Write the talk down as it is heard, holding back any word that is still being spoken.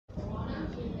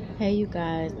Hey, you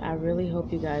guys, I really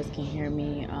hope you guys can hear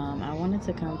me. I wanted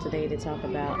to come today to talk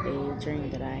about a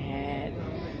dream that I had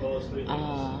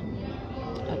um,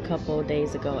 a couple of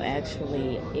days ago.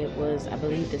 Actually, it was, I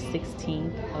believe, the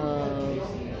 16th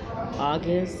of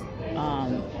August.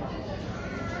 Um,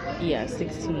 yeah,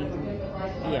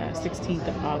 16th. Yeah, 16th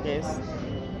of August.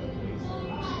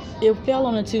 It fell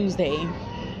on a Tuesday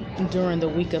during the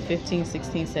week of 15,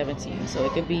 16, 17. So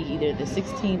it could be either the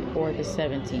 16th or the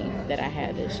 17th that I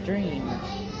had this dream.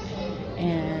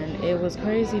 And it was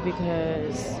crazy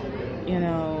because, you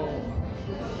know,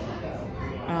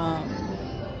 um,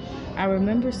 I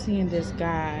remember seeing this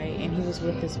guy and he was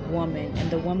with this woman,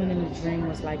 and the woman in the dream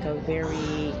was like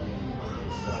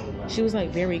she was like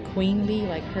very queenly,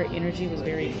 like her energy was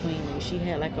very queenly. She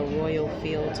had like a royal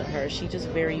feel to her. She just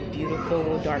very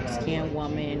beautiful, dark-skinned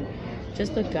woman,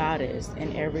 just a goddess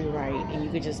in every right, and you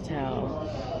could just tell.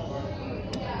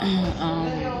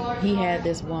 He had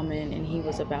this woman and he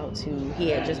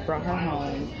had just brought her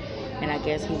home, and I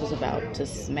guess he was about to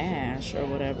smash or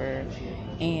whatever.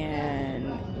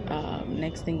 And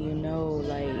next thing you know,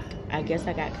 like, I guess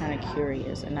I got kind of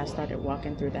curious and I started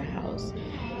walking through the house,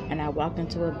 and I walked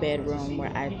into a bedroom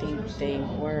where I think they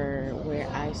were, where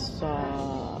I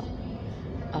saw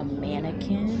a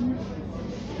mannequin,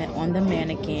 and on the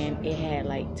mannequin it had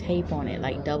like tape on it,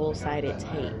 like double-sided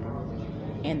tape,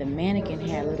 and the mannequin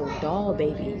had little doll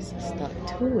babies stuck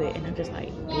to it. And I'm just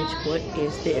like, bitch, what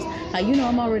is this? Like,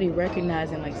 I'm already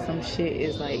recognizing like some shit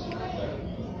is like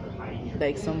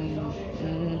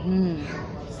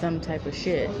some type of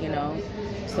shit.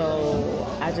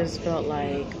 So I just felt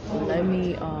like, let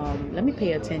me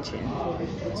pay attention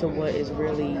to what is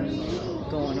really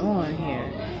going on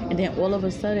here. And then all of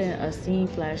a sudden a scene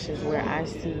flashes where I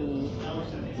see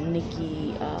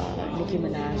Nicki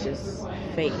Minaj's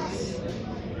face,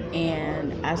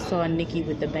 and I saw Nicki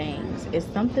with the bangs. It's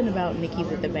something about Nicki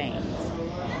with the bangs.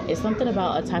 It's something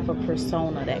about a type of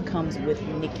persona that comes with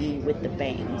Nicki with the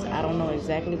bangs. I don't know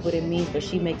exactly what it means, but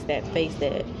she makes that face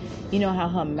that, how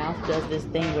her mouth does this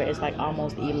thing where it's like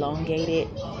almost elongated,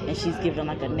 and she's giving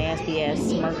like a nasty ass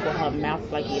smirk with her mouth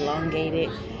like elongated.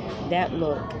 That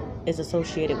look is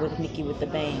associated with Nicki with the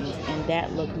bangs, and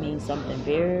that look means something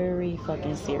very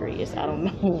fucking serious. I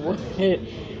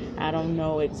don't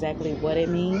know exactly what it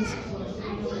means,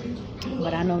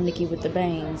 but I know Nicki with the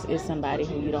bangs is somebody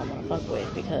who you don't want to fuck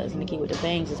with, because Nicki with the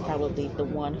bangs is probably the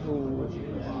one who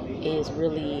is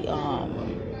really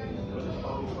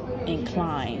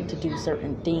inclined to do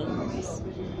certain things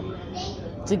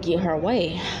to get her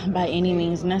way by any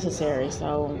means necessary.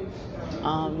 So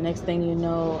next thing you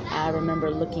know, I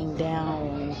remember looking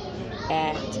down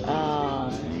at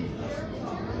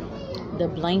the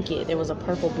blanket. There was a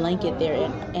purple blanket there,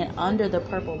 and under the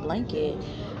purple blanket,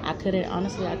 I could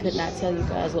not tell you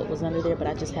guys what was under there, but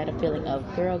I just had a feeling of,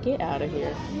 girl, get out of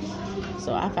here.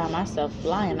 So I found myself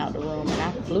flying out the room, and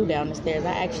I flew down the stairs.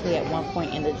 I actually, at one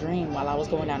point in the dream, while I was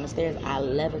going down the stairs, I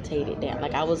levitated down.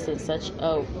 Like, I was in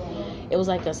it was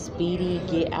like a speedy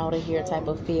get out of here type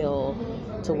of feel,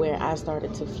 to where I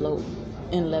started to float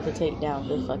and levitate down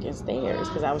the fucking stairs,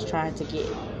 because I was trying to get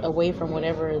away from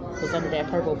whatever was under that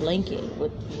purple blanket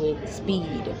with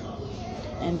speed.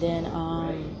 And then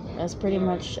that's pretty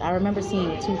much, I remember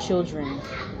seeing two children.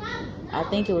 I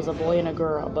think it was a boy and a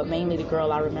girl, but mainly the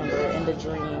girl I remember in the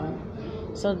dream.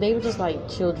 So they were just like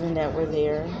children that were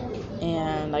there,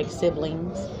 and like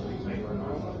siblings.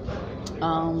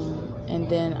 And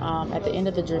then at the end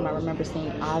of the dream, I remember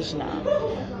seeing Ajna,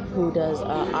 who does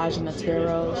Ajna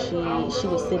Tarot. She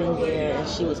was sitting there, and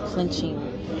she was clenching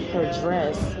her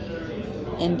dress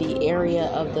in the area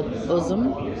of the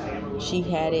bosom. She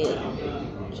had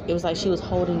it was like she was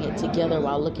holding it together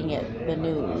while looking at the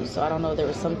news. So I don't know, there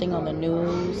was something on the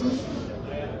news.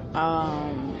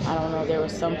 I don't know, there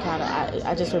was some kind of,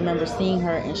 I just remember seeing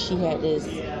her, and she had this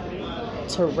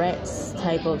Tourette's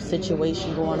type of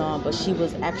situation going on, but she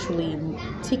was actually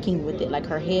ticking with it. Like,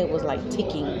 her head was like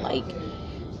ticking, like,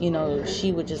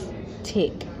 she would just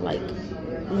tick, like,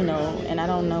 and I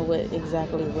don't know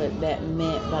exactly what that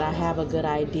meant, but I have a good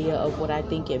idea of what I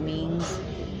think it means.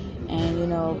 And,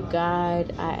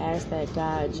 God, I ask that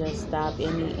God just stop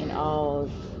any and all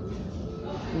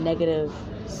negative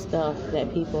stuff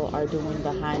that people are doing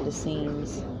behind the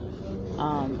scenes,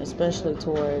 especially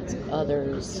towards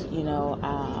others,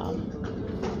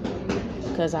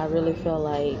 because I really feel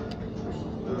like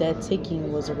that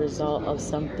ticking was a result of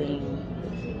something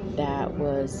that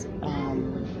was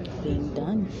being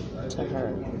done to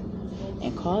her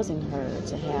and causing her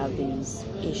to have these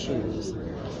issues.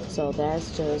 So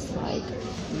that's just like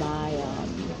my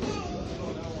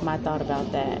my thought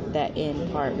about that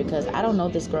end part, because I don't know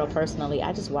this girl personally.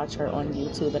 I just watch her on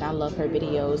YouTube and I love her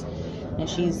videos, and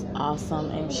she's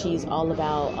awesome, and she's all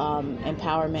about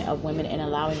empowerment of women and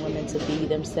allowing women to be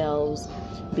themselves,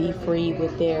 be free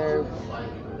with their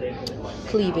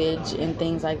cleavage and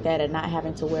things like that, and not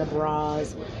having to wear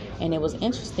bras. And it was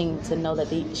interesting to know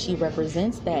that she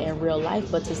represents that in real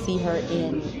life, but to see her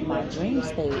in my dream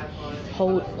state,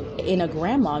 in a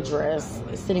grandma dress,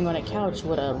 sitting on a couch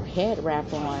with a head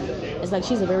wrap on, it's like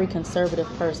she's a very conservative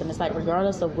person. It's like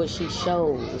regardless of what she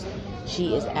shows,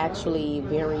 she is actually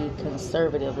very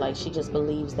conservative. Like, she just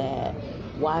believes that,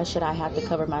 why should I have to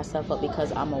cover myself up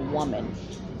because I'm a woman?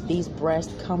 These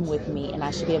breasts come with me, and I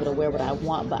should be able to wear what I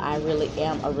want, but I really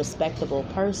am a respectable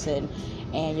person,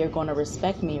 and you're going to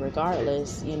respect me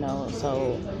regardless, you know.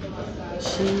 So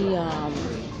she,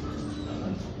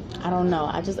 I don't know.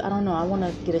 I don't know. I want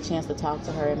to get a chance to talk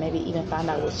to her and maybe even find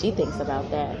out what she thinks about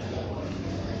that.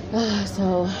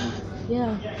 So,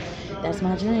 yeah, that's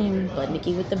my dream. But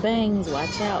Nikki with the bangs,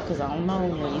 watch out, because I don't know.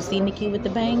 When you see Nikki with the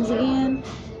bangs again,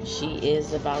 she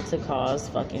is about to cause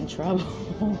fucking trouble.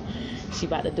 She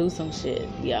about to do some shit,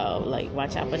 yo. Like,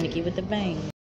 watch out for Nikki with the bangs.